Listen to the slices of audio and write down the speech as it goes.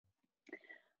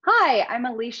Hi, I'm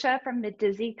Alicia from the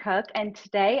Dizzy Cook, and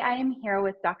today I am here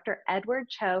with Dr. Edward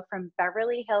Cho from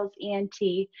Beverly Hills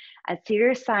ENT at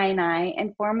Cedars Sinai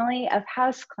and formerly of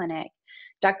House Clinic.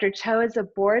 Dr. Cho is a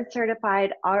board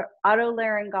certified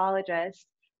otolaryngologist,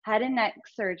 head and neck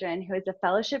surgeon who is a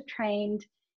fellowship trained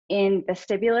in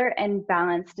vestibular and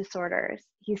balance disorders.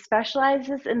 He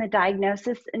specializes in the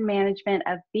diagnosis and management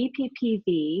of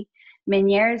BPPV,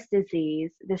 Meniere's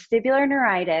disease, vestibular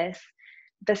neuritis,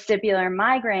 vestibular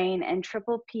migraine, and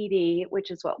triple PD, which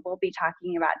is what we'll be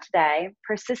talking about today,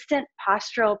 persistent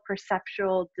postural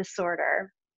perceptual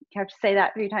disorder. You have to say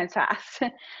that 3 times fast.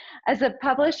 As a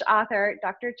published author,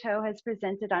 Dr. Cho has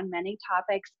presented on many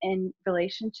topics in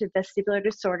relation to vestibular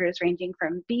disorders ranging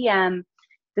from VM,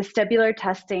 vestibular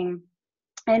testing,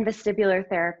 and vestibular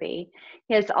therapy.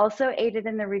 He has also aided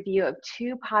in the review of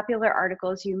 2 popular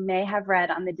articles you may have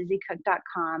read on the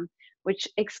dizzycook.com, which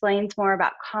explains more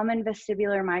about common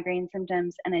vestibular migraine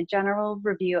symptoms and a general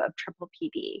review of triple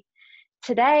PD.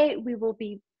 Today, we will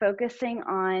be focusing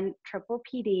on triple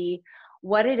PD,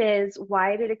 what it is,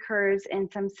 why it occurs,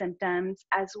 and some symptoms,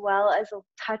 as well as a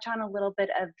touch on a little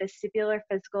bit of vestibular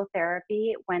physical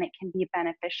therapy when it can be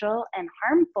beneficial and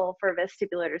harmful for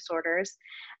vestibular disorders,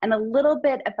 and a little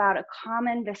bit about a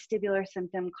common vestibular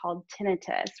symptom called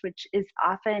tinnitus, which is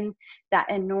often that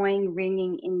annoying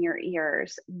ringing in your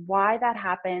ears, why that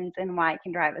happens and why it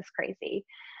can drive us crazy.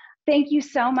 Thank you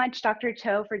so much, Dr.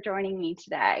 Cho, for joining me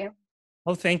today.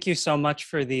 Oh, thank you so much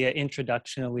for the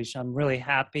introduction, Alicia. I'm really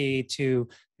happy to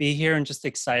be here and just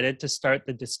excited to start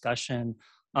the discussion.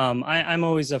 I'm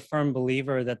always a firm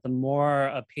believer that the more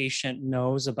a patient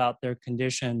knows about their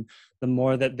condition, the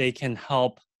more that they can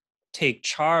help take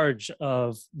charge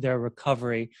of their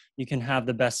recovery. You can have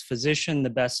the best physician,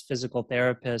 the best physical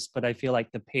therapist, but I feel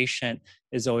like the patient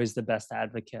is always the best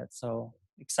advocate. So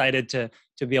excited to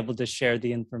be able to share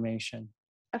the information.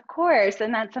 Of course,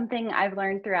 and that's something I've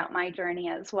learned throughout my journey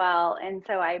as well. And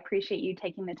so I appreciate you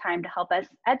taking the time to help us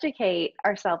educate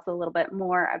ourselves a little bit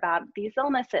more about these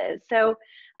illnesses. So,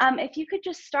 if you could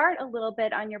just start a little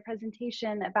bit on your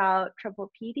presentation about triple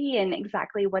PD and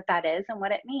exactly what that is and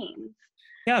what it means.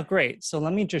 Yeah, great. So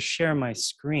let me just share my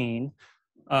screen.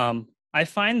 I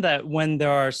find that when there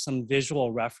are some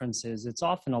visual references, it's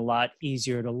often a lot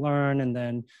easier to learn, and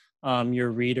then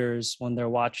your readers, when they're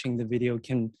watching the video,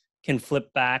 can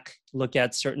flip back, look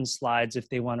at certain slides if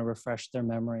they want to refresh their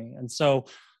memory. And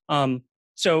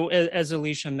as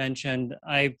Alicia mentioned,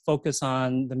 I focus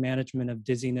on the management of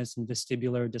dizziness and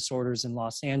vestibular disorders in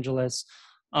Los Angeles.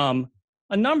 A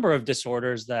number of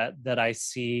disorders that I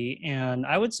see, and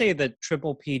I would say that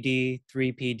triple PD,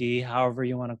 3PD, however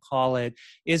you want to call it,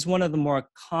 is one of the more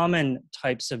common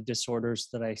types of disorders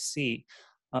that I see.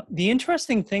 The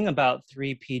interesting thing about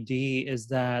 3PD is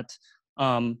that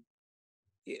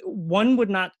one would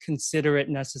not consider it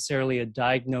necessarily a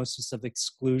diagnosis of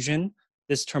exclusion.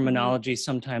 This Mhm. terminology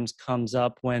sometimes comes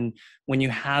up when you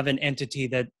have an entity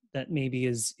that maybe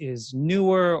is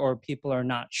newer or people are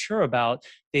not sure about.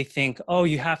 They think, oh,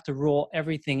 you have to rule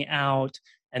everything out,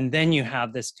 and then you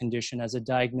have this condition as a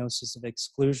diagnosis of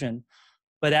exclusion.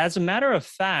 But as a matter of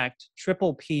fact,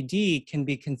 triple PD can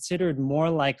be considered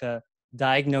more like a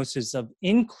diagnosis of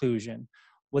inclusion.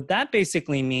 What that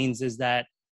basically means is that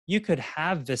you could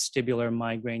have vestibular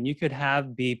migraine, you could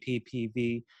have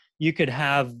BPPV, you could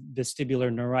have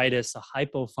vestibular neuritis, a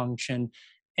hypofunction,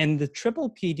 and the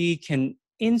triple PD can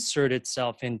insert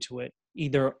itself into it,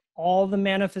 either all the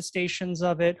manifestations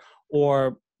of it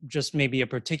or just maybe a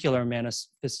particular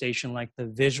manifestation like the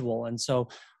visual. And so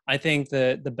I think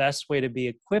the best way to be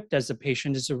equipped as a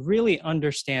patient is to really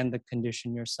understand the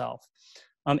condition yourself.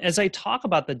 As I talk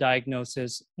about the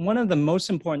diagnosis, one of the most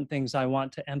important things I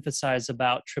want to emphasize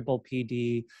about triple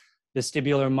PD,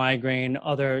 vestibular migraine,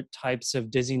 other types of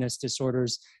dizziness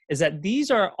disorders, is that these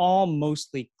are all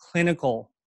mostly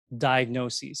clinical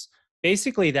diagnoses.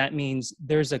 Basically, that means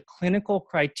there's a clinical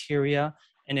criteria,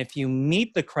 and if you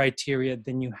meet the criteria,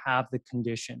 then you have the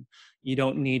condition. You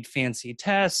don't need fancy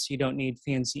tests, you don't need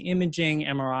fancy imaging,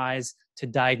 MRIs to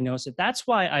diagnose it. That's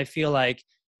why I feel like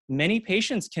many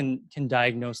patients can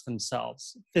diagnose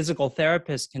themselves. Physical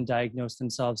therapists can diagnose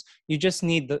themselves. You just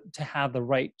need to have the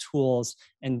right tools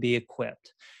and be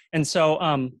equipped. And so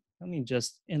let me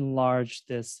just enlarge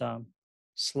this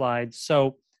slide.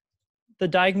 So the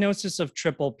diagnosis of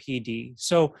triple PD.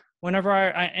 So whenever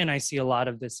and I see a lot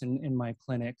of this in my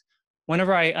clinic,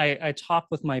 whenever I talk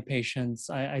with my patients,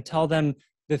 I tell them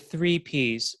the 3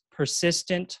 Ps: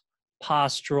 persistent,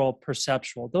 postural,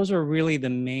 perceptual. Those are really the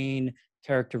main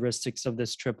characteristics of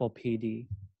this triple PD.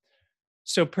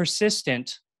 So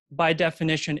persistent, by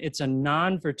definition, it's a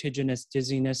non-vertiginous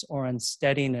dizziness or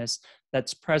unsteadiness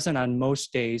that's present on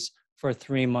most days for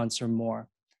 3 months or more.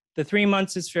 The 3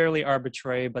 months is fairly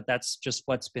arbitrary, but that's just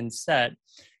what's been set.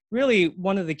 Really,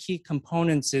 one of the key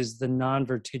components is the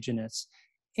non-vertiginous.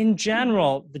 In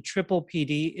general, the triple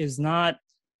PD is not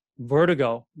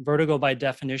vertigo. Vertigo, by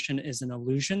definition, is an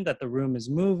illusion that the room is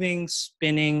moving,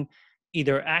 spinning,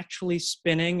 either actually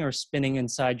spinning or spinning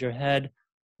inside your head.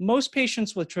 Most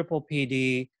patients with triple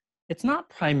PD, it's not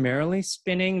primarily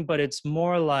spinning, but it's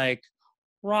more like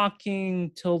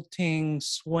rocking, tilting,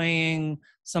 swaying,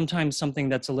 sometimes something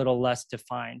that's a little less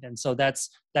defined. And so that's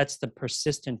the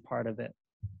persistent part of it.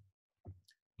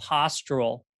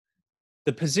 Postural.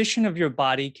 The position of your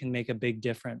body can make a big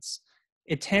difference.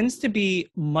 It tends to be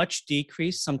much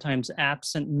decreased, sometimes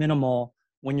absent, minimal,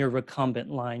 when you're recumbent,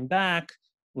 lying back,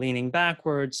 leaning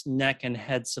backwards, neck and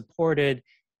head supported.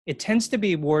 It tends to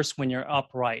be worse when you're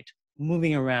upright,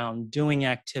 moving around, doing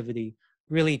activity,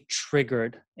 really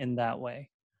triggered in that way.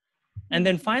 And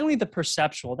then finally, the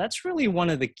perceptual. That's really one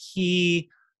of the key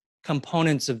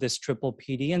components of this triple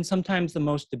PD, and sometimes the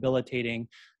most debilitating,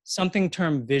 something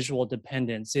termed visual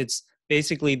dependence. It's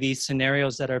basically these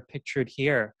scenarios that are pictured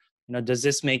here. Does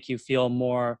this make you feel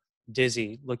more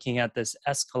dizzy? Looking at this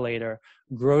escalator,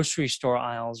 grocery store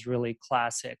aisles, really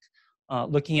classic.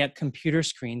 Looking at computer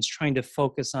screens, trying to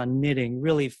focus on knitting,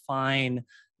 really fine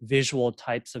visual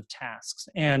types of tasks.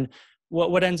 And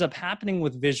what ends up happening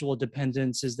with visual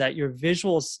dependence is that your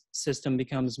visual system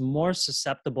becomes more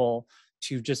susceptible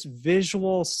to just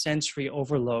visual sensory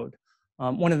overload.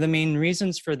 One of the main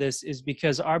reasons for this is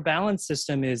because our balance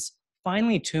system is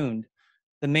finely tuned.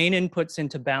 The main inputs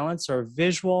into balance are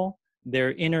visual,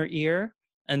 their inner ear,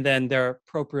 and then their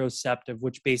proprioceptive,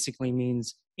 which basically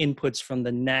means inputs from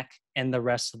the neck and the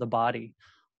rest of the body.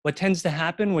 What tends to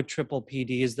happen with triple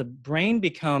PD is the brain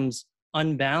becomes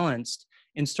unbalanced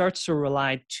and starts to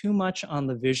rely too much on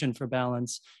the vision for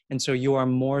balance. And so you are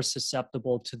more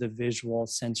susceptible to the visual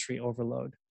sensory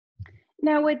overload.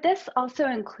 Now, would this also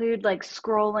include like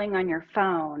scrolling on your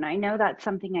phone? I know that's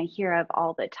something I hear of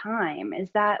all the time. Is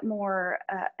that more,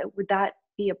 would that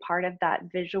be a part of that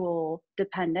visual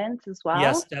dependence as well?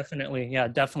 Yes, definitely. Yeah,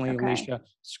 definitely, Okay. Alicia.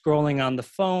 Scrolling on the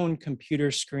phone,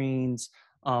 computer screens,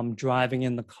 driving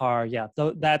in the car. Yeah,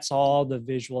 that's all the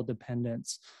visual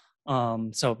dependence.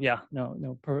 So yeah,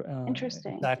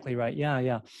 Interesting. exactly right.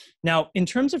 Yeah. Now, in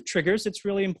terms of triggers, it's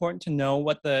really important to know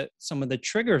what some of the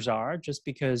triggers are, just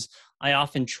because I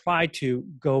often try to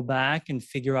go back and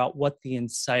figure out what the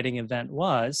inciting event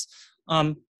was.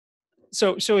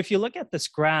 So if you look at this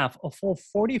graph, a full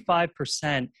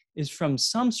 45% is from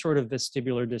some sort of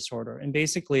vestibular disorder. And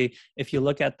basically, if you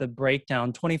look at the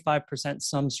breakdown, 25%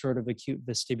 some sort of acute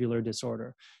vestibular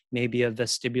disorder, maybe a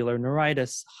vestibular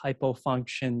neuritis,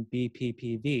 hypofunction,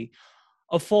 BPPV.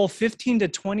 A full 15 to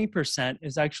 20%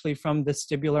 is actually from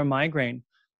vestibular migraine.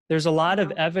 There's a lot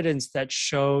of evidence that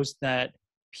shows that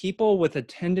people with a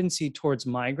tendency towards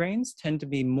migraines tend to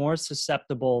be more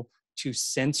susceptible to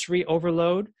sensory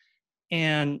overload.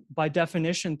 And by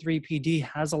definition, 3PD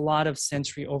has a lot of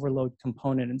sensory overload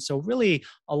component. And so really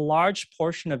a large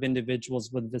portion of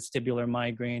individuals with vestibular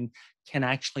migraine can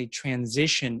actually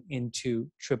transition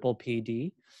into triple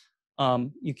PD.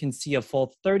 You can see a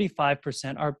full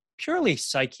 35% are purely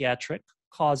psychiatric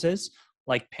causes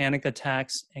like panic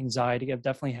attacks, anxiety. I've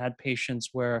definitely had patients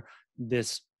where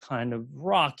this kind of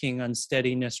rocking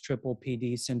unsteadiness triple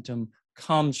PD symptom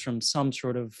comes from some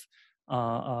sort of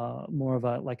more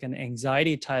of like an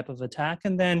anxiety type of attack.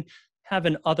 And then have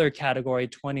an other category,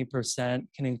 20%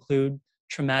 can include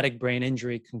traumatic brain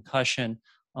injury, concussion,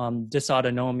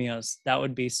 dysautonomias. That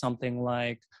would be something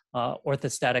like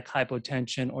orthostatic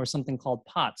hypotension or something called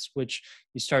POTS, which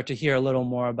you start to hear a little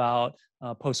more about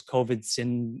post-COVID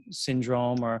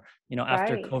syndrome, or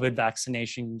after Right. COVID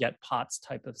vaccination, you get POTS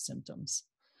type of symptoms.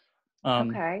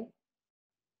 Okay.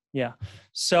 Yeah.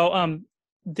 So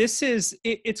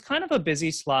it's kind of a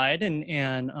busy slide,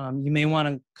 and you may want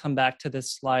to come back to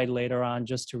this slide later on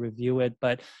just to review it.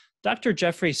 But Dr.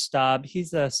 Jeffrey Staub,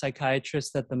 he's a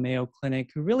psychiatrist at the Mayo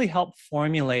Clinic who really helped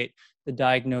formulate the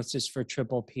diagnosis for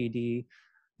triple PD.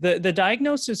 The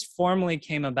diagnosis formally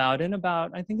came about in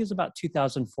I think it was about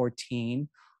 2014.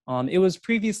 It was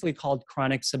previously called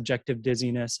chronic subjective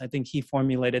dizziness. I think he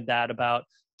formulated that about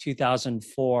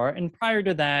 2004. And prior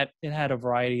to that, it had a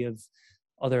variety of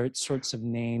other sorts of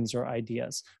names or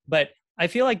ideas. But I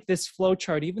feel like this flow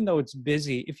chart, even though it's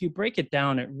busy, if you break it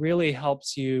down, it really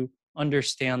helps you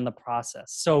understand the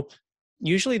process. So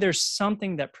usually there's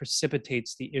something that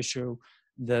precipitates the issue,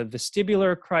 the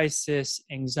vestibular crisis,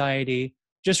 anxiety.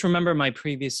 Just remember my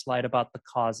previous slide about the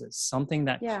causes, something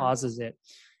that Yeah. causes it.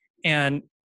 And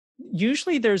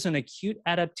usually there's an acute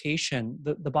adaptation,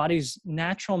 the body's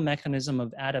natural mechanism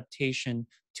of adaptation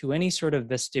to any sort of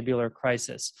vestibular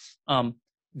crisis.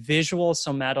 Visual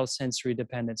somatosensory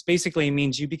dependence basically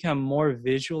means you become more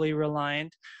visually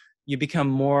reliant. You become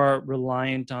more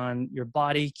reliant on your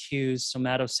body cues.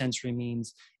 Somatosensory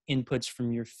means inputs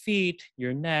from your feet,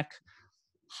 your neck,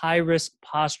 high risk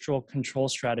postural control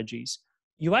strategies.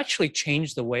 You actually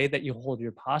change the way that you hold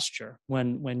your posture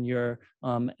when you're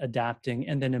adapting.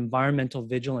 And then environmental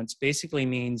vigilance basically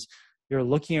means you're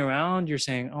looking around, you're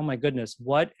saying, oh my goodness,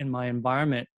 what in my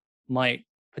environment might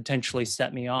potentially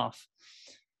set me off?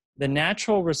 The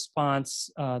natural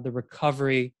response, the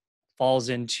recovery falls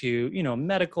into,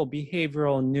 medical,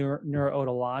 behavioral,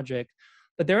 neurootologic.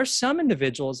 But there are some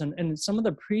individuals, and some of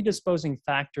the predisposing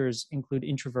factors include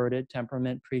introverted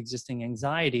temperament, pre-existing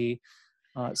anxiety,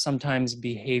 sometimes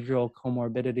behavioral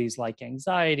comorbidities like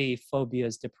anxiety,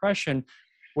 phobias, depression,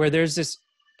 where there's this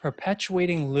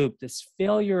perpetuating loop, this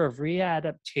failure of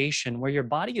readaptation, where your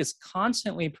body is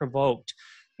constantly provoked,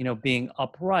 being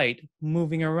upright,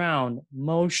 moving around,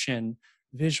 motion,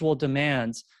 visual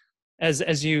demands.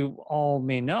 As you all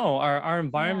may know, our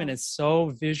environment Yeah. is so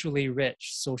visually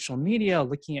rich. Social media,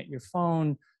 looking at your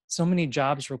phone, so many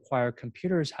jobs require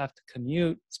computers, have to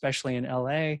commute, especially in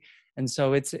LA. And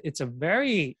so it's a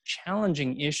very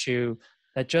challenging issue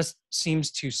that just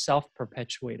seems to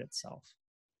self-perpetuate itself.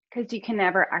 Because you can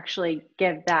never actually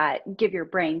give your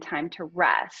brain time to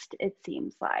rest, it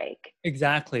seems like.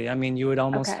 Exactly. I mean, you would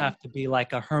almost Okay. have to be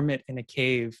like a hermit in a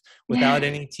cave without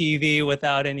any TV,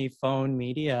 without any phone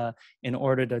media in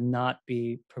order to not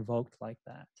be provoked like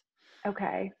that.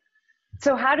 Okay.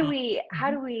 So how do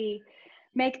Uh, we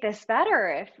make this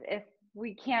better if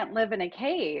we can't live in a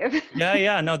cave?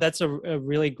 Yeah. No, that's a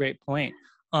really great point.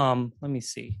 Let me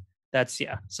see.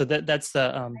 Yeah. So that's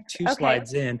the two Okay.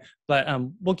 slides in, but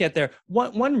we'll get there.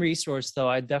 One resource though,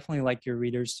 I definitely like your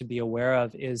readers to be aware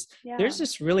of is Yeah. there's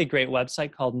this really great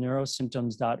website called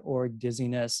neurosymptoms.org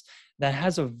dizziness that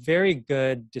has a very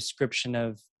good description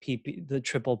of the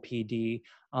triple PD.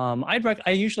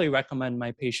 I usually recommend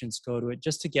my patients go to it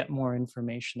just to get more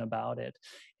information about it.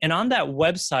 And on that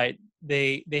website,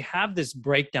 they have this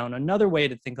breakdown, another way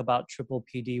to think about triple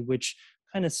PD, which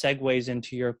kind of segues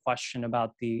into your question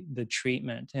about the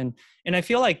treatment. And I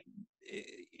feel like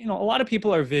a lot of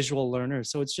people are visual learners,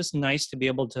 so it's just nice to be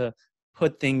able to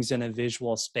put things in a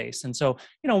visual space. And so,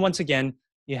 once again,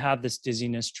 you have this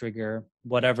dizziness trigger,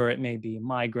 whatever it may be,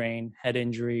 migraine, head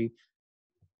injury,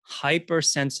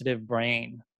 hypersensitive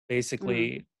brain, Mm.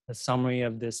 basically a summary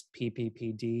of this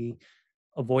PPPD,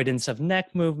 avoidance of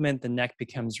neck movement, the neck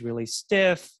becomes really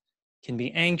stiff, can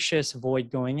be anxious, avoid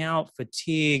going out,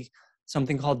 fatigue,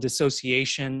 something called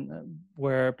dissociation,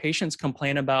 where patients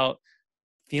complain about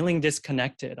feeling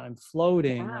disconnected. I'm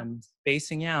floating, Yeah. I'm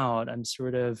spacing out, I'm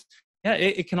sort of, yeah,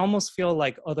 it can almost feel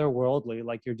like otherworldly,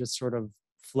 like you're just sort of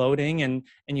floating, and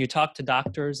you talk to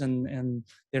doctors and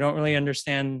they don't really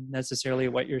understand necessarily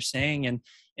what you're saying. And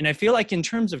I feel like in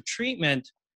terms of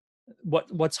treatment,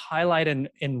 what's highlighted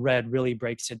in red really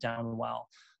breaks it down well.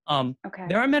 Okay.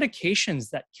 There are medications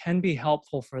that can be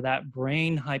helpful for that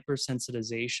brain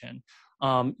hypersensitization.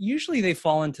 Usually they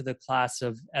fall into the class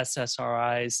of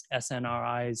SSRIs,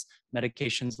 SNRIs,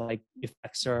 medications like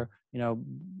Effexor,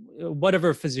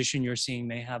 whatever physician you're seeing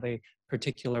may have a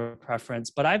particular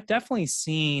preference. But I've definitely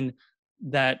seen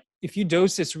that if you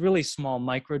dose this really small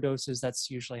micro doses, that's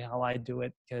usually how I do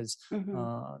it because Hmm.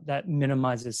 that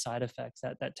minimizes side effects.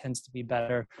 That tends to be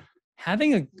better.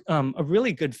 Having a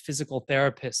really good physical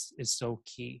therapist is so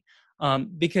key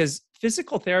because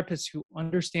physical therapists who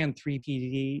understand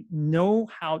 3PD know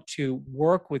how to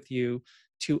work with you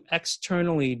to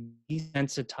externally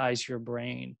desensitize your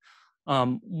brain.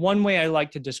 One way I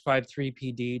like to describe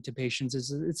 3PD to patients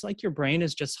is it's like your brain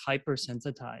is just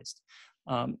hypersensitized.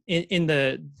 In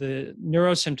the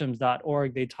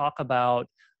neurosymptoms.org, they talk about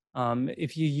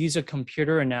if you use a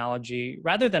computer analogy,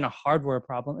 rather than a hardware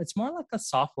problem, it's more like a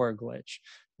software glitch.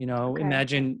 Okay.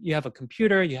 Imagine you have a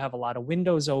computer, you have a lot of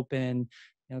windows open,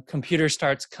 computer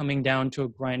starts coming down to a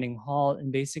grinding halt,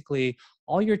 and basically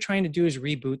all you're trying to do is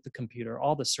reboot the computer.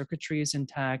 All the circuitry is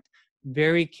intact,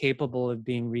 very capable of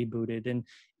being rebooted.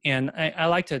 And I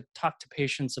like to talk to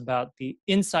patients about the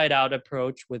inside out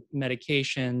approach with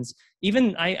medications.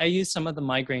 Even I use some of the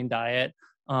migraine diet,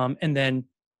 and then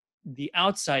the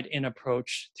outside in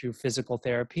approach through physical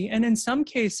therapy. And in some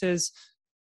cases,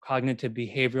 cognitive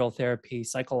behavioral therapy,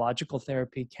 psychological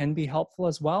therapy can be helpful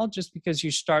as well, just because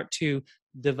you start to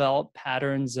develop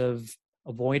patterns of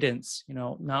avoidance,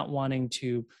 not wanting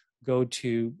to go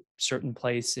to certain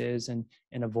places and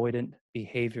avoidant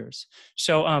behaviors.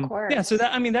 So Of yeah, so course.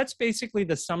 that, I mean, that's basically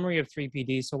the summary of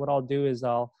 3PD. So what I'll do is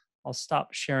I'll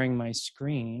stop sharing my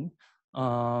screen.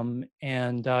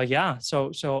 Yeah,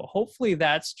 so hopefully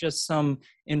that's just some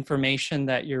information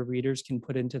that your readers can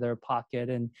put into their pocket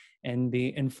and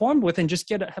be informed with, and just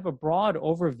have a broad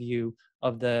overview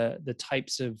of the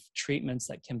types of treatments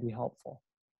that can be helpful.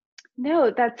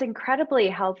 No, that's incredibly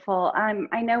helpful.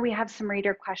 I know we have some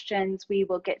reader questions we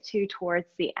will get to towards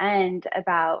the end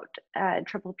about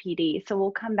triple PD, so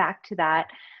we'll come back to that.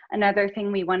 Another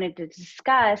thing we wanted to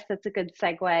discuss that's a good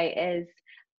segue is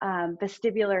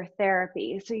vestibular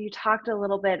therapy. So you talked a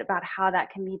little bit about how that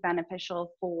can be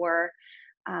beneficial for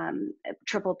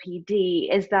triple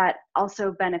PD. Is that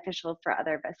also beneficial for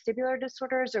other vestibular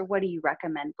disorders, or what do you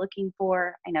recommend looking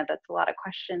for? I know that's a lot of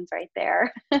questions right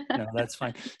there. No, that's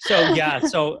fine. So yeah,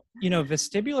 so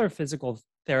vestibular physical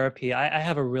therapy, I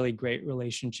have a really great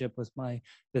relationship with my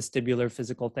vestibular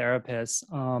physical therapist.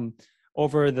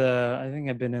 I think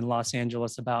I've been in Los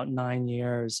Angeles about 9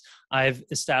 years. I've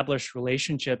established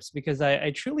relationships because I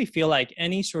truly feel like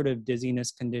any sort of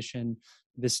dizziness condition,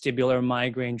 vestibular,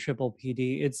 migraine, triple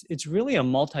PD, it's really a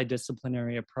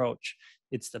multidisciplinary approach.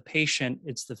 It's the patient,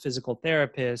 it's the physical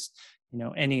therapist,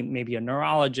 maybe a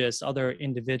neurologist, other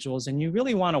individuals, and you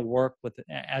really want to work with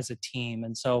as a team.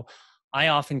 And so I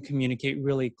often communicate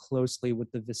really closely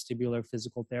with the vestibular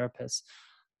physical therapist.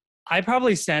 I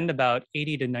probably send about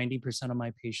 80 to 90% of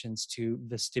my patients to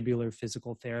vestibular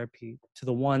physical therapy, to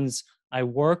the ones I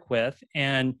work with.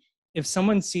 And if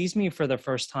someone sees me for the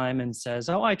first time and says,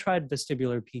 "Oh, I tried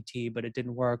vestibular PT, but it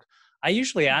didn't work," I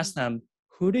usually ask them,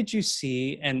 "Who did you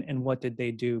see and what did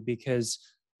they do?" Because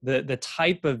the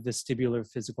type of vestibular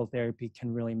physical therapy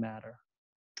can really matter.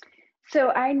 So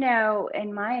I know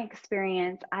in my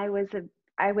experience, I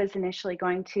was initially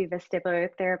going to vestibular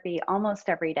therapy almost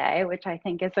every day, which I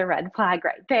think is a red flag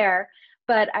right there.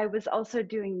 But I was also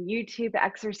doing YouTube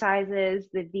exercises,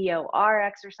 the VOR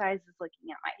exercises,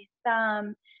 looking at my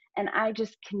thumb, and I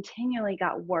just continually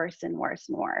got worse and worse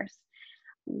and worse.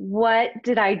 What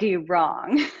did I do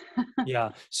wrong?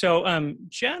 Yeah. So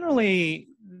generally,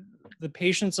 the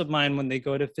patients of mine, when they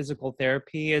go to physical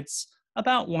therapy, it's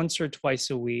about once or twice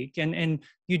a week. And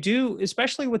you do,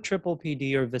 especially with triple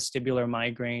PD or vestibular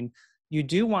migraine, you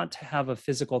do want to have a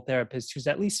physical therapist who's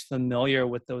at least familiar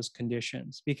with those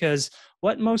conditions, because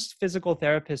what most physical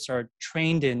therapists are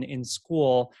trained in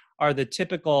school are the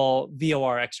typical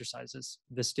VOR exercises,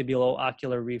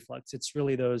 vestibulo-ocular reflex. It's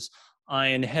really those eye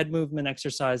and head movement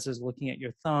exercises, looking at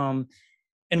your thumb.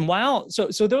 And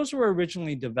so those were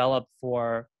originally developed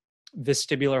for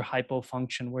vestibular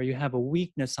hypofunction, where you have a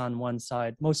weakness on one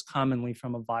side, most commonly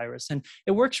from a virus. And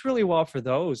it works really well for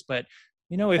those. But,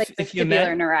 Like if you vestibular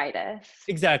met neuritis.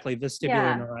 exactly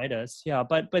vestibular Yeah. neuritis, yeah.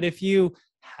 But if you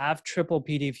have triple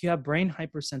PD, if you have brain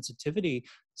hypersensitivity,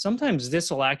 sometimes this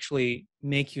will actually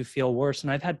make you feel worse.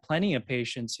 And I've had plenty of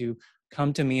patients who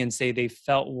come to me and say they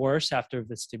felt worse after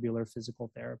vestibular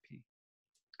physical therapy.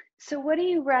 So, what do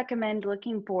you recommend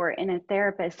looking for in a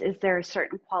therapist? Is there a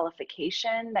certain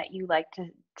qualification that you like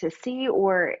to see,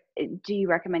 or do you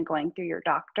recommend going through your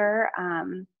doctor?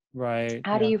 Right.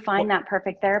 How do Yeah. you find that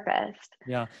perfect therapist?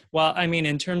 Yeah. Well, I mean,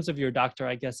 in terms of your doctor,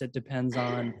 I guess it depends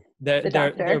on The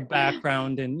their doctor.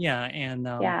 background and yeah, and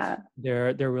Yeah.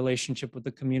 their relationship with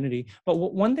the community. But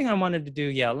one thing I wanted to do,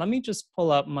 yeah, let me just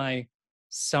pull up my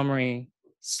summary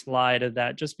slide of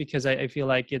that, just because I feel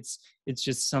like it's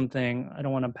just something I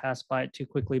don't want to pass by it too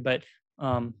quickly. But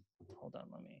hold on,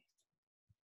 let me.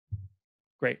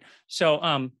 Great.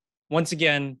 So once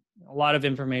again, a lot of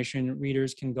information.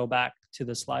 Readers can go back to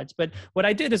the slides. But what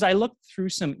I did is I looked through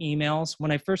some emails.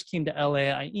 When I first came to LA,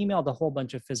 I emailed a whole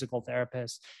bunch of physical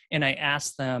therapists, and I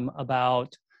asked them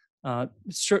about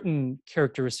certain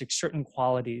characteristics, certain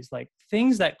qualities, like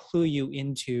things that clue you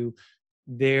into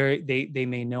they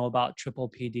may know about triple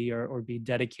PD or be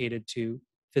dedicated to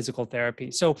physical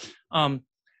therapy. So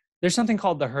there's something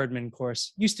called the Herdman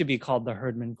course, used to be called the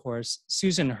Herdman course.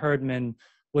 Susan Herdman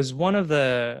was one of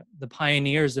the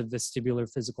pioneers of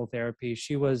vestibular physical therapy.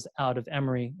 She was out of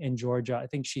Emory in Georgia. I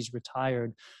think she's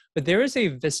retired. But there is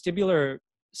a vestibular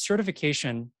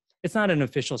certification. It's not an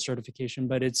official certification,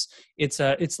 but it's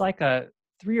like a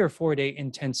 3 or 4 day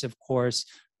intensive course.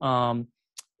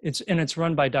 It's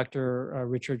run by Dr.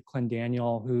 Richard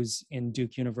Clendaniel, who's in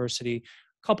Duke University.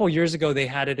 Couple years ago, they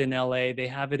had it in LA. They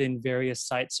have it in various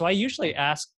sites. So I usually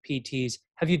ask PTs,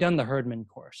 have you done the Herdman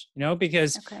course?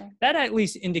 Because Okay. that at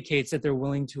least indicates that they're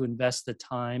willing to invest the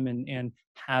time and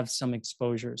have some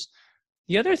exposures.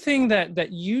 The other thing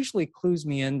that usually clues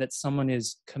me in that someone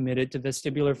is committed to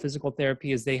vestibular physical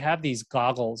therapy is they have these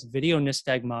goggles, video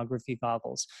nystagmography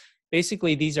goggles.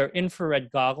 Basically, these are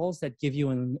infrared goggles that give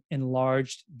you an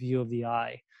enlarged view of the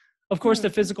eye. Of course, the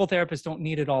Hmm. physical therapists don't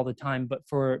need it all the time, but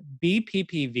for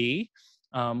BPPV,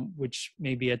 which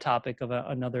may be a topic of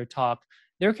another talk,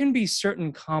 there can be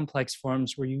certain complex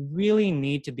forms where you really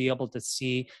need to be able to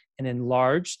see an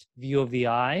enlarged view of the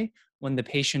eye when the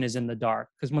patient is in the dark.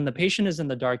 Because when the patient is in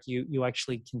the dark, you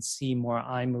actually can see more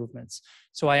eye movements.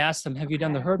 So I asked them, have you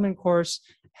done the Okay. Herdman course?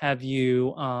 Have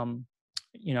you,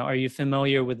 are you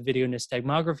familiar with video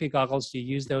nystagmography goggles? Do you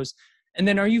use those? And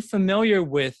then are you familiar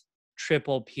with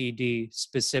triple PD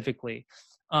specifically?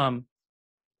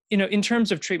 In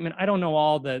terms of treatment, I don't know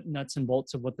all the nuts and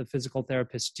bolts of what the physical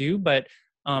therapists do, but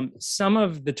some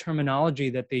of the terminology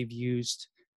that they've used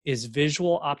is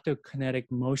visual optokinetic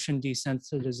motion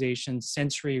desensitization,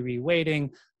 sensory reweighting,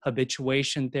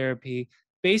 habituation therapy,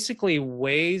 basically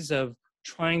ways of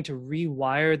trying to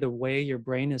rewire the way your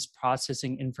brain is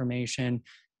processing information,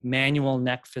 manual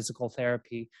neck physical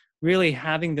therapy. Really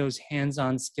having those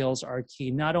hands-on skills are key,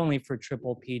 not only for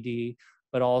triple PD,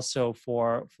 but also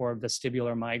for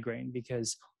vestibular migraine,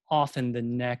 because often the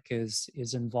neck is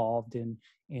involved in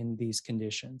these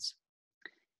conditions.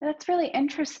 That's really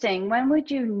interesting. When would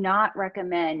you not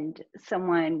recommend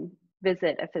someone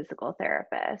visit a physical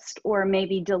therapist or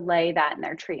maybe delay that in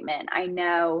their treatment? I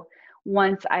know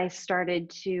once I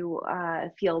started to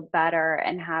feel better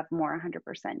and have more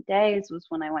 100% days was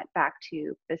when I went back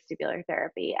to vestibular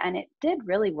therapy, and it did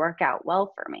really work out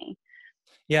well for me.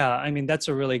 Yeah, I mean, that's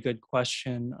a really good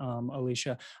question,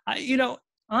 Alicia.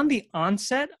 On the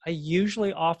onset, I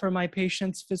usually offer my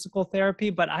patients physical therapy,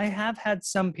 but I have had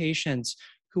some patients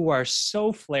who are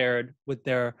so flared with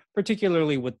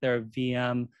particularly with their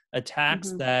VM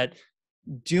attacks, Hmm. that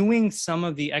doing some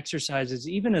of the exercises,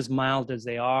 even as mild as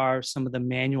they are, some of the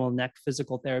manual neck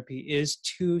physical therapy is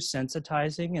too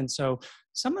sensitizing. And so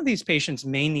some of these patients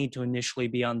may need to initially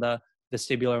be on the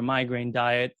vestibular migraine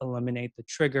diet, eliminate the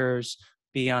triggers,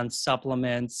 be on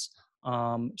supplements,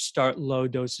 start low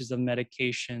doses of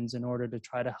medications in order to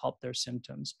try to help their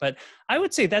symptoms. But I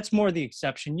would say that's more the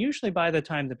exception. Usually by the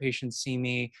time the patients see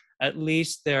me, at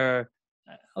least they're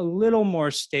a little more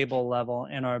stable level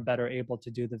and are better able to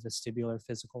do the vestibular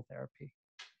physical therapy.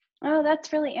 Oh,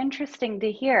 that's really interesting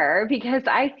to hear because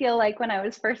I feel like when I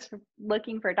was first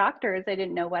looking for doctors, I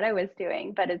didn't know what I was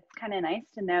doing, but it's kind of nice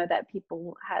to know that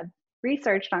people have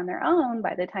researched on their own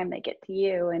by the time they get to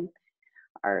you and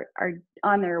are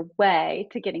on their way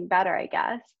to getting better, I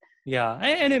guess. Yeah,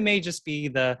 and it may just be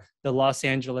the Los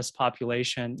Angeles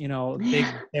population, big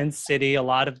dense city, a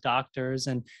lot of doctors,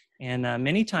 and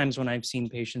many times when I've seen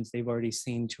patients, they've already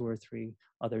seen 2 or 3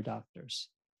 other doctors.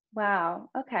 Wow.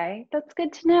 Okay. That's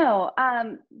good to know.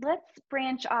 Let's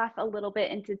branch off a little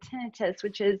bit into tinnitus,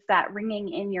 which is that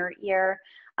ringing in your ear.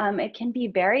 It can be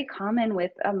very common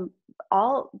with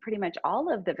pretty much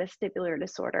all of the vestibular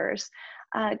disorders.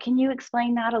 Can you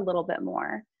explain that a little bit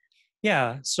more?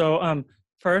 Yeah. So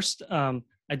first,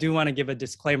 I do want to give a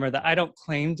disclaimer that I don't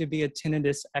claim to be a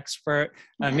tinnitus expert.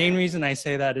 Main reason I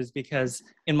say that is because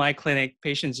in my clinic,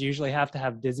 patients usually have to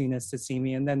have dizziness to see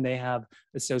me, and then they have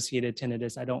associated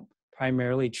tinnitus. I don't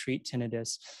primarily treat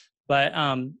tinnitus. But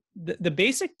the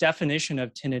basic definition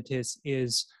of tinnitus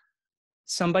is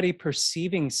somebody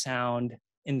perceiving sound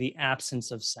in the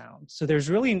absence of sound. So there's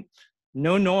really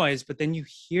no noise, but then you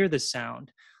hear the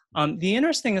sound. The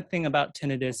interesting thing about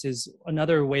tinnitus is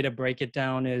another way to break it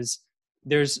down is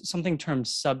there's something termed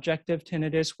subjective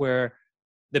tinnitus where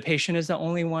the patient is the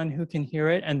only one who can hear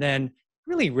it. And then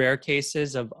really rare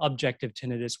cases of objective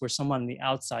tinnitus where someone on the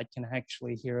outside can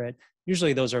actually hear it.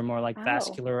 Usually those are more like Oh,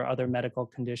 vascular or other medical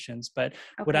conditions. But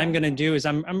what I'm okay. going to do is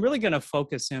I'm really going to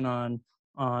focus in on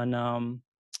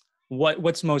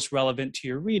what's most relevant to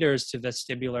your readers to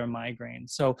vestibular migraine.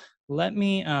 So let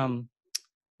me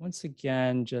once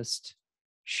again just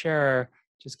share,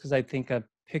 just because I think a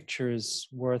picture is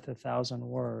worth 1,000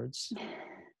 words. You've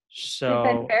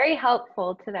been So very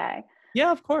helpful today. yeah,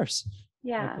 of course,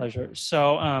 my Yeah. pleasure.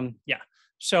 So yeah,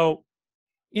 so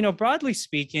broadly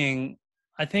speaking,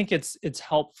 I think it's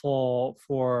helpful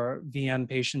for VM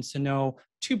patients to know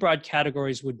 2 broad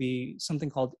categories would be something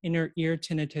called inner ear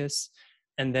tinnitus,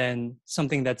 and then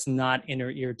something that's not inner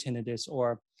ear tinnitus,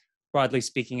 or broadly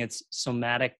speaking, it's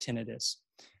somatic tinnitus.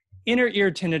 Inner ear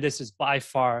tinnitus is by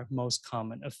far most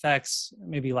common, affects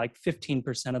maybe like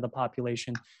 15% of the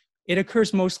population. It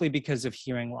occurs mostly because of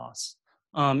hearing loss.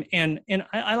 And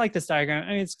I like this diagram.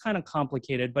 I mean, it's kind of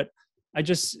complicated, but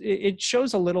it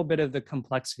shows a little bit of the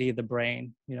complexity of the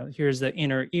brain. Here's the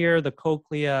inner ear, the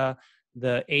cochlea,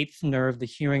 the eighth nerve, the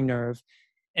hearing nerve.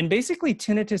 And basically,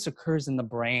 tinnitus occurs in the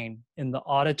brain, in the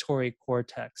auditory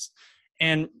cortex.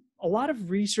 And a lot of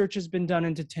research has been done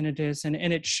into tinnitus, and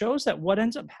it shows that what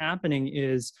ends up happening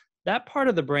is that part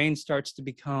of the brain starts to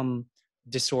become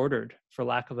disordered, for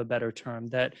lack of a better term,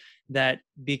 that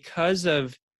because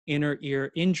of inner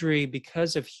ear injury,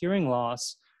 because of hearing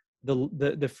loss,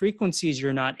 the frequencies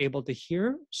you're not able to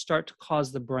hear start to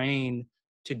cause the brain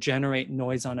to generate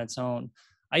noise on its own.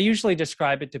 I usually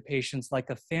describe it to patients like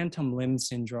a phantom limb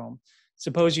syndrome.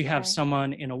 Suppose you have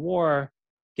someone in a war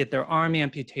get their arm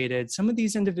amputated. Some of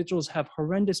these individuals have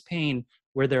horrendous pain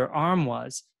where their arm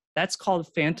was. That's called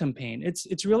phantom pain.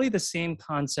 It's really the same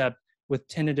concept with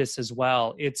tinnitus as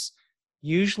well. It's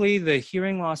usually the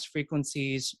hearing loss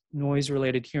frequencies,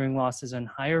 noise-related hearing loss is in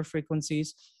higher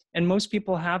frequencies, and most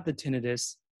people have the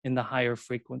tinnitus in the higher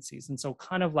frequencies. And so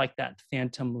kind of like that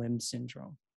phantom limb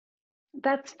syndrome.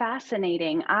 That's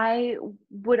fascinating. I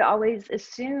would always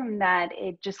assume that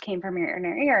it just came from your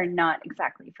inner ear, not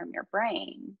exactly from your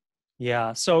brain.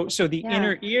 Yeah. So the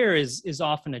inner ear is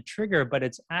often a trigger, but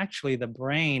it's actually the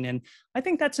brain. And I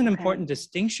think that's an important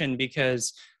distinction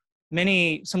because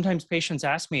sometimes patients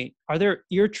ask me, are there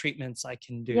ear treatments I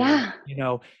can do? Yeah.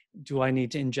 Do I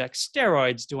need to inject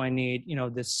steroids? Do I need,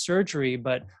 this surgery?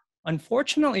 But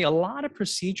unfortunately, a lot of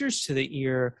procedures to the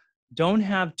ear don't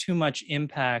have too much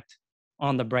impact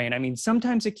on the brain. I mean,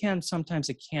 sometimes it can, sometimes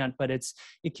it can't, but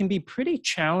it can be pretty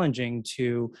challenging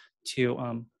to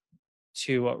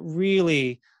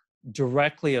really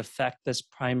directly affect this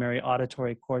primary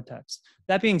auditory cortex.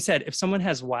 That being said, if someone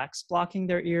has wax blocking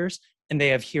their ears and they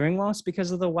have hearing loss because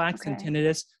of the wax and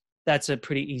tinnitus, that's a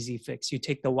pretty easy fix. You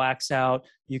take the wax out,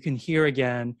 you can hear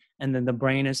again, and then the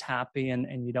brain is happy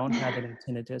and you don't have any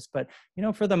tinnitus. But,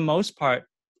 for the most part,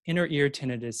 inner ear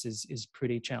tinnitus is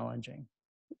pretty challenging.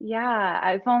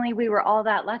 Yeah, if only we were all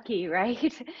that lucky,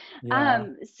 right? Yeah.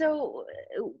 So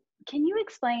can you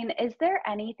explain, is there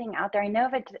anything out there? I know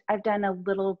I've done a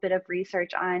little bit of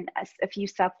research on a few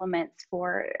supplements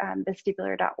for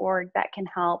vestibular.org that can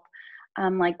help,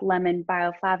 like lemon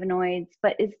bioflavonoids,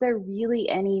 but is there really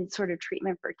any sort of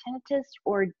treatment for tinnitus,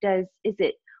 or is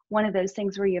it one of those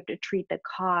things where you have to treat the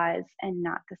cause and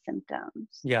not the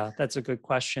symptoms? Yeah, that's a good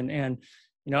question. And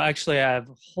actually, I have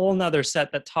a whole nother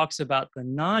set that talks about the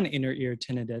non-inner ear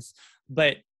tinnitus.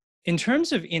 But in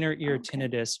terms of inner ear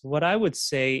tinnitus, what I would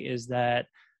say is that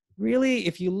really,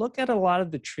 if you look at a lot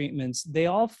of the treatments, they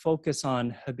all focus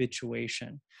on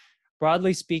habituation.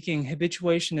 Broadly speaking,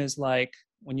 habituation is like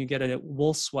when you get a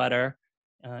wool sweater,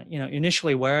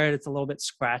 initially wear it, it's a little bit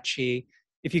scratchy.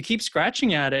 If you keep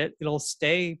scratching at it, it'll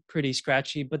stay pretty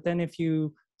scratchy. But then if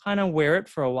you kind of wear it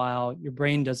for a while, your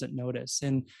brain doesn't notice.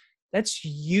 And that's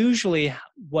usually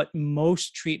what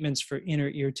most treatments for inner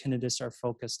ear tinnitus are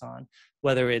focused on,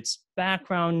 whether it's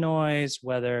background noise,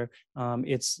 whether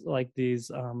it's like these,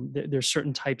 there's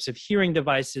certain types of hearing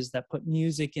devices that put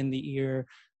music in the ear,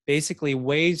 basically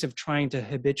ways of trying to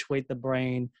habituate the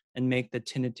brain and make the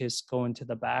tinnitus go into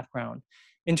the background.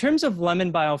 In terms of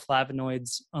lemon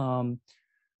bioflavonoids,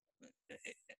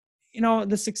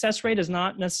 the success rate is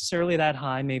not necessarily that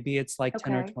high. Maybe it's like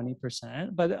 10 or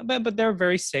 20%, but they're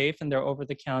very safe and they're over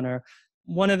the counter.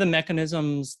 One of the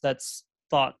mechanisms that's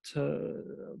thought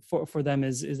for them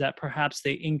is that perhaps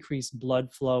they increase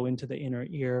blood flow into the inner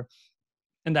ear,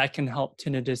 and that can help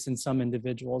tinnitus in some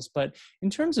individuals. But in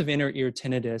terms of inner ear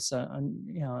tinnitus,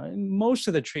 most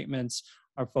of the treatments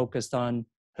are focused on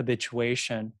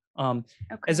habituation.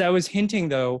 As I was hinting,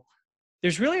 though,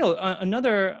 there's really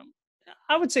another.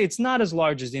 I would say it's not as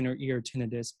large as inner ear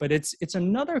tinnitus, but it's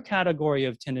another category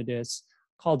of tinnitus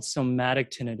called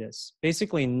somatic tinnitus,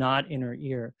 basically not inner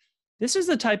ear. This is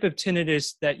the type of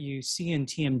tinnitus that you see in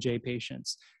TMJ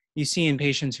patients. You see in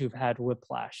patients who've had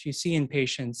whiplash. You see in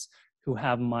patients who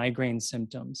have migraine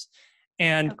symptoms.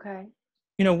 And,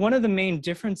 one of the main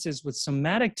differences with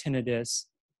somatic tinnitus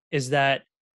is that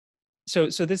so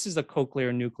this is the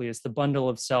cochlear nucleus, the bundle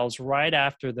of cells right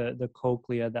after the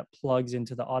cochlea that plugs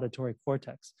into the auditory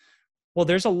cortex. Well,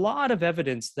 there's a lot of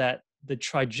evidence that the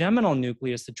trigeminal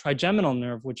nucleus, the trigeminal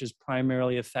nerve, which is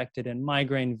primarily affected in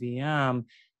migraine VM,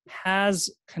 has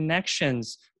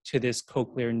connections to this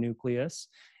cochlear nucleus.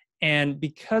 And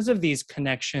because of these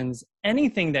connections,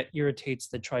 anything that irritates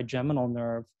the trigeminal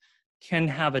nerve can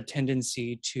have a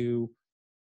tendency to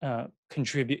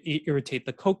irritate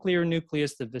the cochlear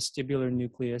nucleus, the vestibular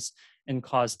nucleus, and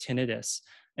cause tinnitus.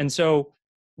 And so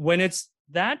when it's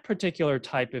that particular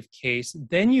type of case,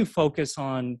 then you focus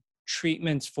on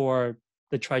treatments for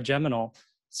the trigeminal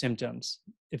symptoms.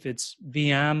 If it's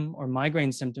VM or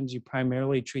migraine symptoms, you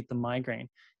primarily treat the migraine.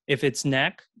 If it's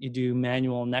neck, you do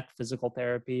manual neck physical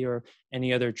therapy or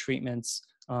any other treatments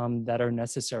that are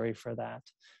necessary for that.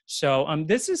 So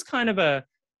this is kind of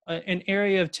an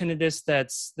area of tinnitus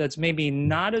that's maybe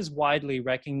not as widely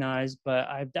recognized, but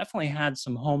I've definitely had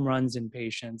some home runs in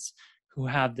patients who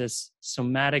have this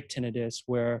somatic tinnitus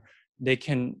where they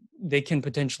can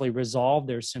potentially resolve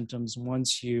their symptoms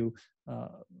once you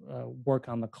work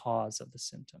on the cause of the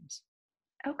symptoms.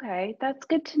 Okay, that's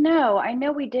good to know. I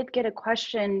know we did get a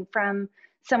question from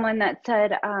someone that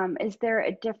said, is there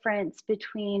a difference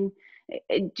between,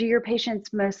 do your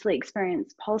patients mostly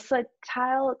experience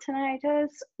pulsatile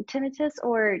tinnitus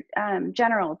or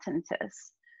general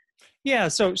tinnitus? Yeah,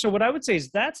 so what I would say is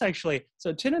that's actually,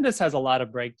 so tinnitus has a lot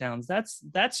of breakdowns.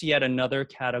 That's yet another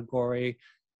category.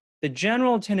 The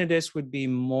general tinnitus would be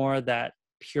more that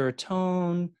pure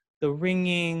tone, the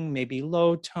ringing, maybe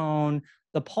low tone.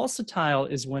 The pulsatile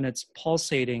is when it's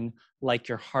pulsating like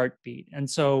your heartbeat. And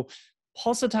so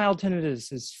pulsatile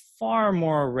tinnitus is far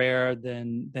more rare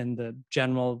than the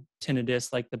general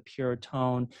tinnitus, like the pure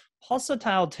tone.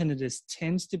 Pulsatile tinnitus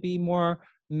tends to be more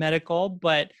medical,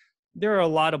 but there are a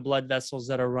lot of blood vessels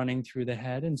that are running through the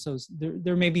head. And so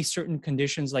there may be certain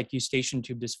conditions like eustachian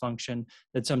tube dysfunction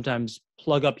that sometimes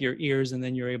plug up your ears and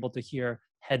then you're able to hear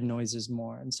head noises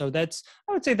more. And so I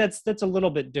would say that's a little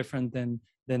bit different than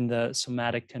the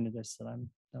somatic tinnitus that I'm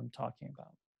talking about.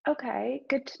 Okay,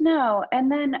 good to know.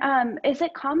 And then is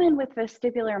it common with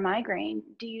vestibular migraine?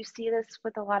 Do you see this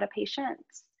with a lot of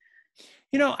patients?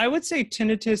 I would say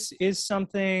tinnitus is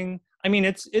something, I mean,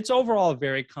 it's overall a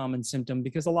very common symptom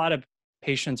because a lot of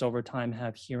patients over time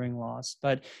have hearing loss,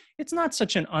 but it's not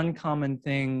such an uncommon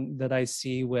thing that I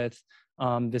see with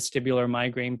vestibular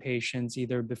migraine patients,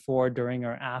 either before, during,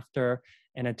 or after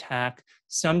an attack.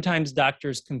 Sometimes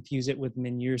doctors confuse it with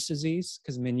Meniere's disease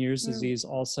because Meniere's disease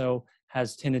also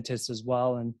has tinnitus as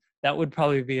well. And that would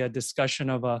probably be a discussion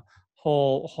of a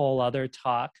whole other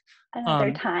talk.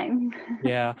 Another time.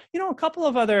 Yeah. A couple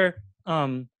of other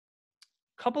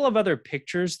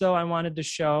pictures though I wanted to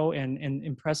show and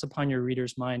impress upon your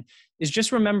reader's mind is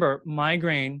just remember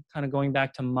migraine, kind of going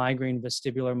back to migraine,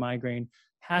 vestibular migraine,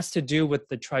 has to do with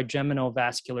the trigeminal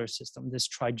vascular system, this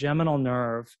trigeminal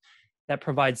nerve that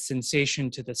provides sensation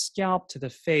to the scalp, to the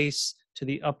face, to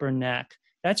the upper neck.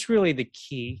 That's really the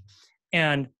key.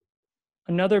 And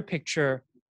another picture,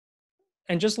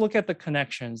 and just look at the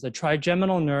connections, the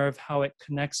trigeminal nerve, how it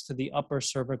connects to the upper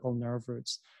cervical nerve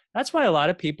roots. That's why a lot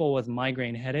of people with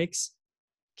migraine headaches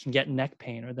can get neck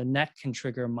pain, or the neck can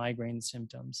trigger migraine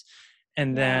symptoms.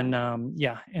 And then,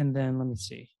 and then let me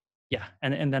see. Yeah,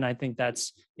 and then I think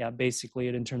that's, basically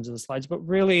it in terms of the slides. But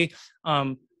really,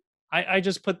 I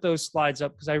just put those slides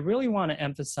up because I really want to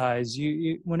emphasize,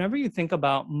 you whenever you think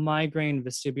about migraine,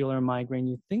 vestibular migraine,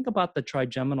 you think about the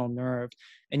trigeminal nerve,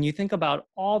 and you think about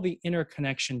all the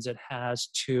interconnections it has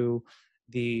to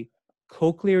the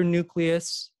cochlear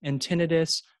nucleus and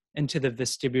tinnitus, and to the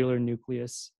vestibular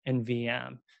nucleus and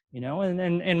VM.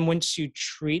 And once you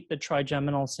treat the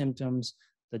trigeminal symptoms,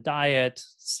 the diet,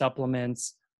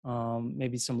 supplements,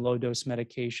 maybe some low dose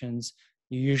medications,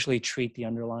 you usually treat the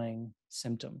underlying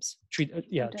symptoms. Treat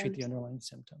the underlying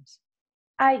symptoms.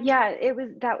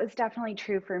 That was definitely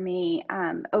true for me.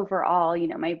 Overall,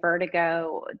 my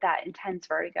vertigo, that intense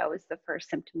vertigo was the first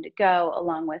symptom to go,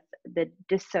 along with the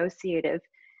dissociative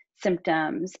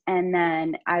symptoms. And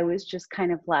then I was just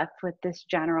kind of left with this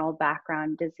general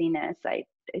background dizziness. I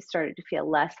started to feel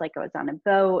less like I was on a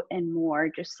boat and more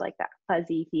just like that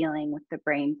fuzzy feeling with the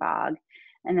brain fog.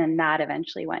 And then that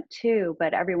eventually went too.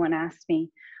 But everyone asked me,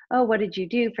 oh, what did you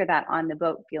do for that on the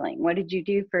boat feeling? What did you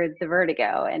do for the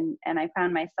vertigo? And I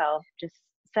found myself just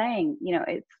saying,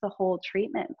 it's the whole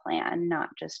treatment plan, not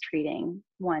just treating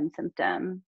one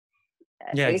symptom,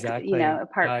 Yeah, exactly.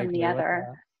 apart from the other.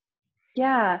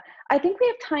 Yeah, I think we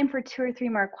have time for 2 or 3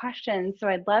 more questions. So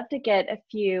I'd love to get a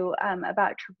few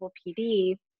about triple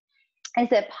PD.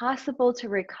 Is it possible to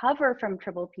recover from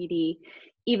triple PD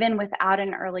even without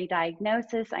an early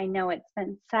diagnosis? I know it's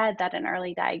been said that an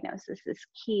early diagnosis is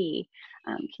key.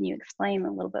 Can you explain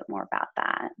a little bit more about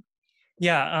that?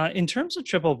 Yeah, in terms of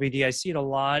triple PD, I see it a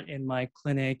lot in my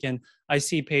clinic, and I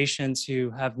see patients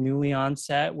who have newly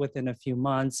onset within a few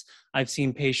months. I've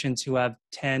seen patients who have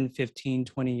 10, 15,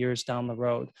 20 years down the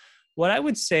road. What I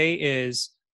would say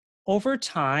is, over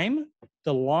time,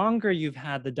 the longer you've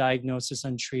had the diagnosis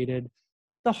untreated,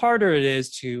 the harder it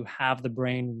is to have the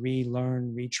brain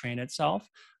relearn, retrain itself.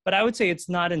 But I would say it's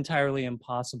not entirely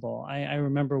impossible. I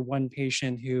remember one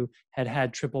patient who had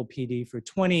had triple PD for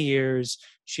 20 years.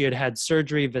 She had had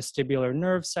surgery, vestibular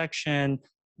nerve section,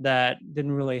 that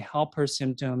didn't really help her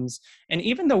symptoms. And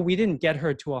even though we didn't get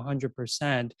her to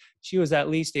 100%, she was at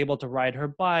least able to ride her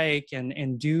bike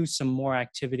and do some more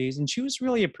activities. And she was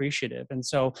really appreciative. And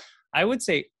so I would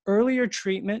say earlier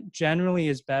treatment generally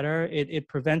is better. It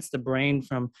prevents the brain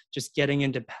from just getting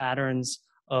into patterns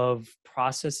of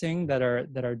processing that are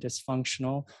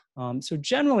dysfunctional. So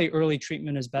generally early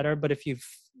treatment is better, but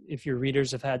if your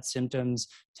readers have had symptoms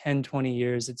 10, 20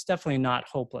 years, it's definitely not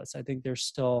hopeless. I think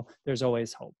there's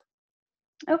always hope.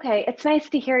 Okay, it's nice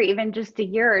to hear even just a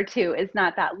year or two is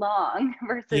not that long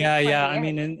versus Yeah. 20 I years.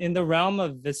 mean, in the realm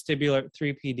of vestibular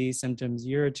 3PD symptoms,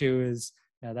 year or two is,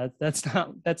 yeah, that's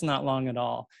not long at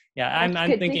all. Yeah, That's I'm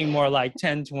good to thinking hear. more like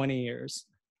 10, 20 years.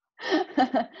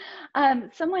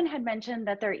 Someone had mentioned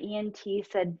that their ENT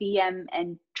said VM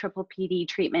and triple PD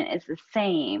treatment is the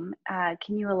same.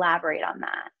 Can you elaborate on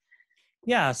that?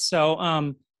 Yeah,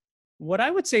 so what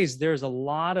I would say is there's a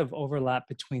lot of overlap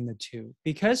between the two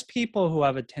because people who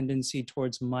have a tendency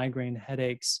towards migraine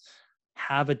headaches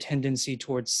have a tendency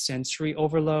towards sensory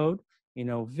overload,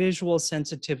 visual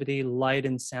sensitivity, light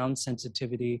and sound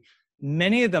sensitivity.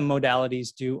 Many of the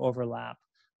modalities do overlap.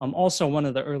 Also, one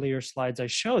of the earlier slides I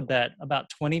showed that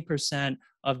about 20%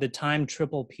 of the time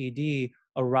triple PD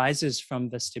arises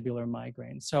from vestibular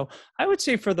migraine. So I would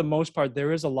say for the most part,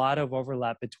 there is a lot of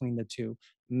overlap between the two.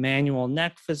 Manual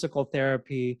neck physical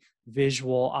therapy,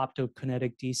 visual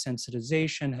optokinetic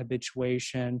desensitization,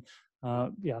 habituation.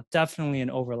 Yeah, definitely an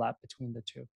overlap between the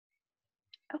two.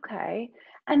 Okay.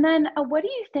 And then what do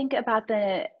you think about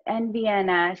the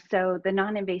NVNS, so the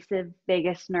non-invasive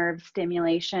vagus nerve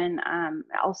stimulation,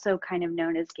 also kind of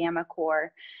known as gamma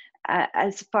core,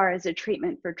 as far as a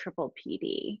treatment for triple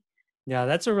PD? Yeah,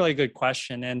 that's a really good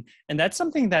question. And that's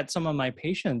something that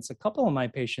a couple of my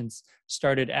patients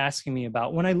started asking me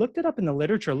about. When I looked it up in the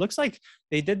literature, it looks like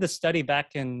they did the study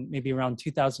back in maybe around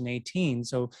 2018.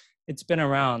 So it's been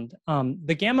around.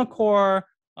 The gamma core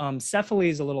Cephaly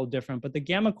is a little different, but the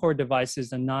gamma core device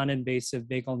is a non-invasive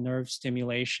vagal nerve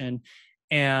stimulation.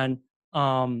 And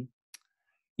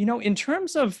in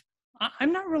terms of,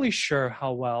 I'm not really sure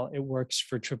how well it works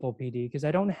for triple PD because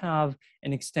I don't have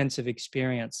an extensive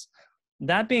experience.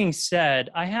 That being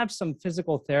said, I have some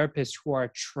physical therapists who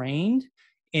are trained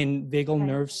in vagal Okay.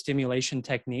 nerve stimulation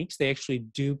techniques. They actually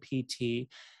do PT.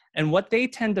 And what they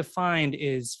tend to find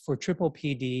is for triple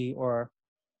PD or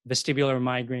vestibular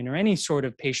migraine or any sort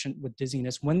of patient with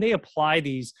dizziness, when they apply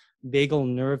these vagal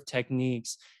nerve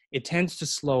techniques, it tends to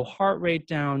slow heart rate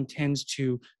down, tends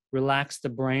to relax the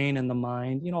brain and the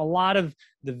mind. A lot of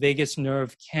the vagus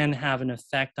nerve can have an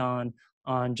effect on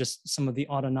just some of the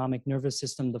autonomic nervous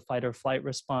system, the fight or flight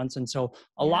response. And so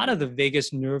a lot Yeah. of the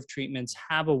vagus nerve treatments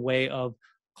have a way of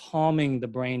calming the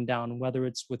brain down, whether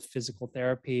it's with physical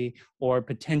therapy or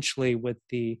potentially with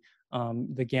the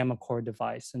gamma core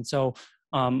device. And so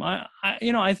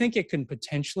I think it can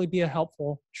potentially be a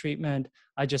helpful treatment.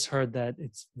 I just heard that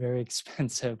it's very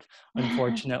expensive,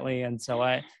 unfortunately. And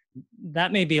so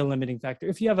that may be a limiting factor.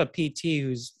 If you have a PT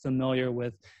who's familiar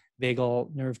with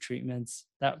vagal nerve treatments,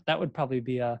 that would probably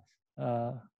be a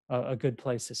good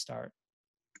place to start.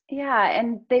 Yeah,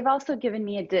 and they've also given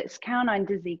me a discount on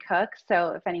Dizzy Cook. So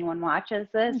if anyone watches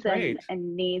this Oh, great.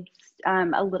 and needs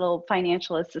a little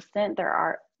financial assistance,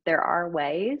 there are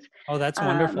ways. Oh, that's Um,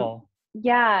 wonderful.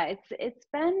 yeah, it's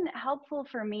been helpful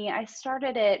for me. I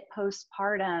started it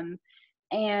postpartum,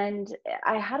 and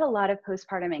I had a lot of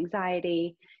postpartum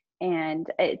anxiety. And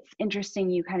it's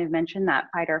interesting you kind of mentioned that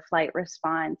fight or flight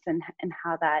response and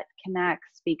how that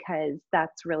connects because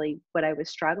that's really what I was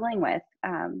struggling with.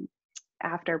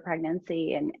 After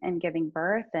pregnancy and giving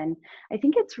birth. And I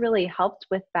think it's really helped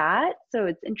with that. So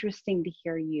it's interesting to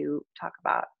hear you talk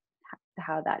about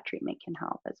how that treatment can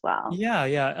help as well.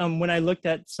 Yeah. When I looked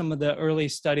at some of the early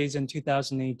studies in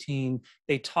 2018,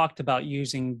 they talked about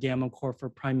using gamma core for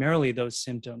primarily those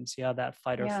symptoms. Yeah, that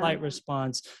fight or Yeah. flight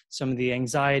response, some of the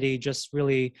anxiety, just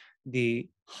really the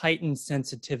heightened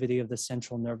sensitivity of the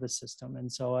central nervous system.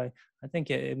 And so I think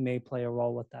it may play a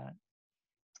role with that.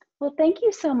 Well, thank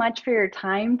you so much for your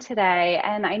time today.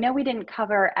 And I know we didn't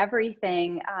cover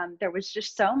everything. There was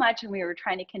just so much, and we were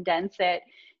trying to condense it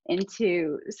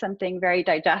into something very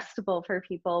digestible for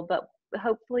people. But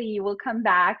hopefully, you will come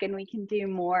back and we can do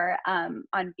more on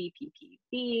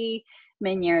BPPD,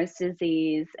 Meniere's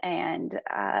disease, and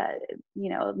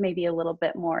maybe a little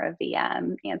bit more of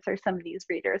VM. Answer some of these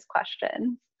readers'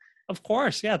 questions. Of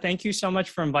course. Yeah. Thank you so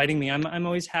much for inviting me. I'm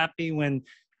always happy when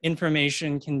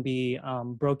information can be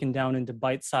broken down into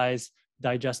bite-sized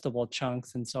digestible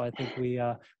chunks. And so I think we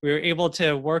were able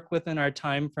to work within our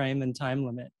time frame and time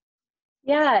limit.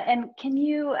 Yeah, and can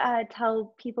you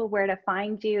tell people where to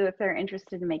find you if they're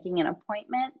interested in making an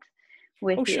appointment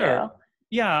with Oh, sure. you?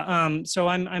 Yeah. So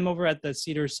I'm over at the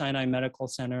Cedars Sinai Medical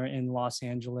Center in Los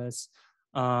Angeles.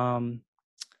 Um,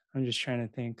 I'm just trying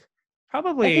to think. I think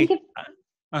Probably. if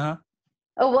Uh-huh.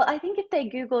 Oh, well, I think if they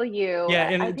Google you, Yeah.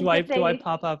 I And think if do I they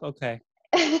pop up? Okay.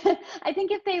 I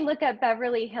think if they look at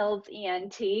Beverly Hills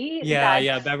ENT, Yeah, that's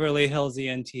yeah, Beverly Hills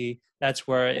ENT. That's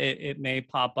where it may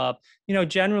pop up. You know,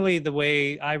 generally the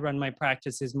way I run my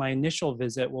practice is my initial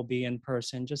visit will be in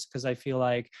person, just because I feel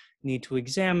like I need to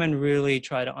examine, really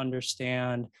try to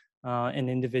understand an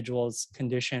individual's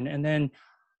condition, and then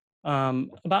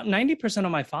about 90%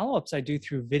 of my follow-ups I do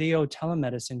through video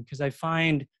telemedicine, because I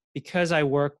find, because I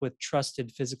work with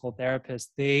trusted physical therapists,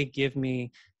 they give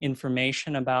me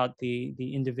information about the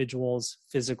individual's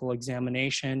physical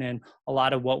examination, and a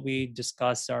lot of what we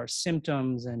discuss are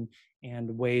symptoms and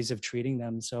ways of treating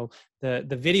them. So the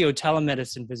video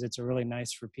telemedicine visits are really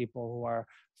nice for people who are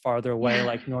farther away, yeah.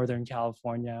 like Northern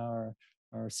California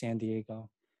or San Diego.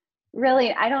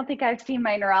 Really, I don't think I've seen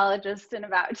my neurologist in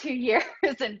about 2 years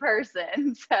in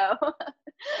person. So,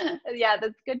 yeah,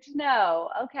 that's good to know.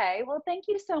 Okay. Well, thank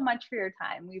you so much for your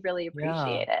time. We really Yeah.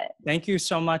 appreciate it. Thank you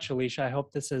so much, Alicia. I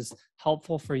hope this is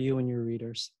helpful for you and your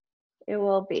readers. It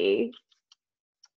will be.